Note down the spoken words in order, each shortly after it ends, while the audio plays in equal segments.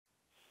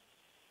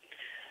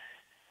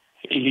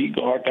He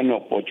got an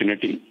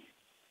opportunity.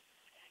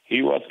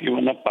 He was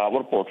given a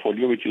power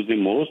portfolio, which is the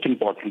most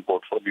important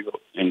portfolio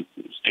in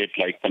a state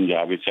like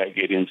Punjab, it's an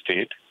agrarian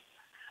state,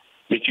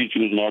 which he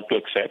chose not to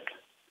accept.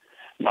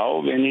 Now,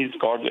 when he's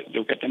caught,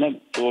 जो कहते हैं ना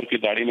चोर की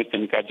दाढ़ी में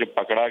तिनका, जब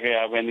पकड़ा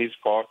गया, when he's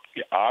caught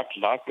कि 8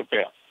 लाख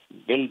रुपया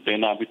बिल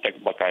देना अभी तक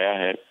बकाया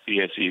है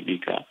PSEB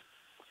का.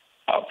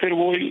 अब फिर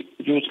वो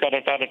जो उसका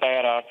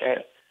रटाया राट है,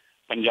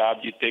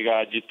 पंजाब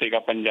जीतेगा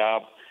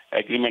पंजाब,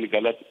 एग्रीमेंट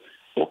गलत.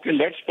 Okay,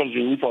 let's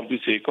presume for the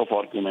sake of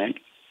argument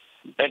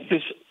that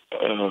this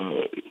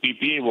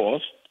PPA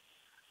was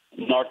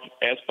not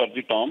as per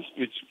the terms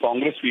which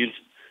Congress feels,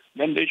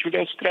 then they should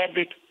have scrapped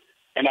it.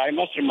 And I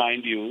must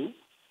remind you,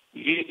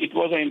 it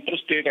was an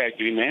interstate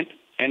agreement,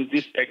 and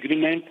this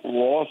agreement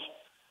was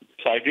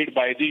decided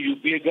by the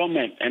UPA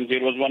government, and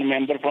there was one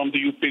member from the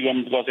UPA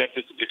government because at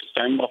this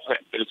time of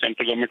the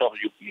central government of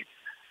UPA.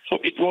 So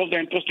it was the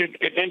interstate,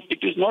 and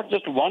it is not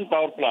just one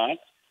power plant.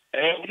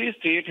 Every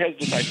state has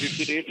decided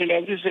the rate, and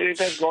every state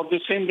has got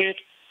the same rate.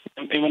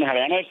 Even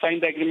Haryana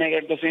signed the agreement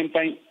at the same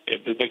time.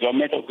 The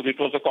government, it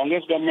was the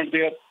Congress government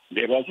there,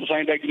 they have also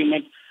signed the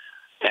agreement.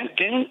 And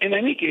in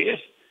any case,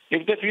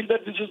 if they feel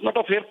that this is not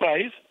a fair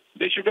price,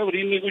 they should have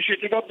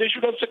renegotiated or they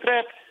should have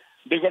scrapped.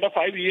 They got a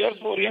 5 years,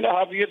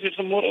 4.5 years, it's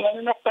more than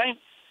enough time.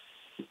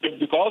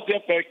 Because they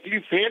have practically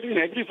failed in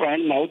every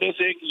front, now they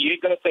say, ye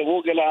galat hai,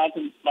 wo galat,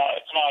 itna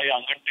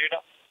aangan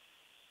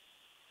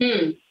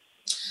tera.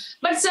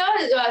 But sir,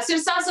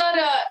 Sirsa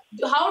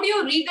sir, how do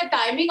you read the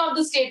timing of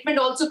the statement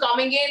also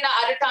coming in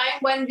at a time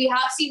when we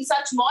have seen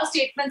such more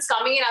statements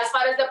coming in as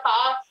far as the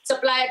power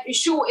supply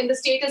issue in the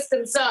state is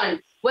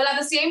concerned? Well, at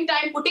the same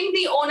time, putting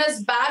the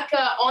onus back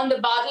on the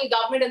Badal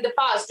government in the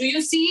past, do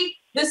you see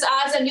this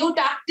as a new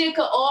tactic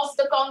of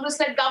the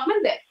Congress-led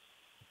government there?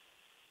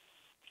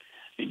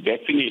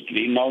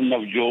 Definitely. Now,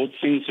 Navjot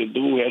Singh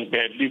Sidhu has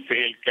badly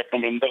failed.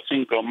 Captain Amrinder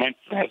Singh government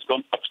has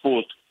gone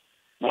exposed.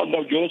 Now,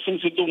 Navjot Singh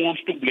Sidhu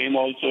wants to blame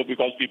also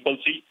because people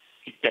see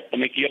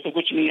Captain ne kiya to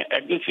kuch nahi hai.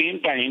 At the same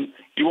time,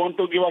 he wants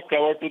to give a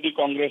cover to the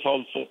Congress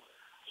also.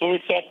 So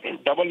it's a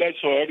double-edged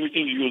sword which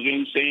is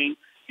using, saying,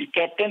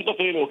 Captain to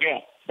fail ho gaya,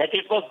 but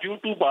it was due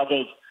to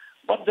Badal.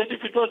 But then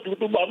if it was due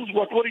to Badal,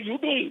 what were you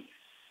doing?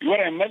 You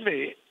are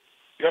MLA,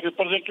 you are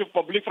representative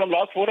public from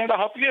last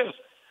 4.5 years.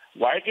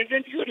 Why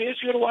didn't you raise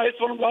your voice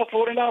from last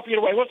 4.5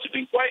 years? Why was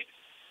sitting quiet?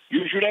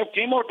 You should have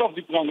came out of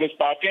the Congress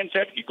party and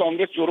said कि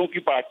Congress चोरों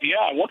की party है.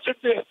 I won't sit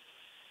there.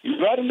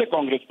 You are in the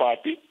Congress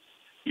party.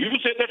 You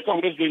say that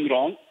Congress is doing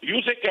wrong.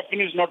 You say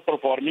captain is not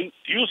performing.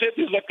 You say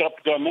this is a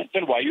corrupt government.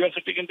 Then why you are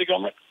sitting in the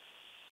government?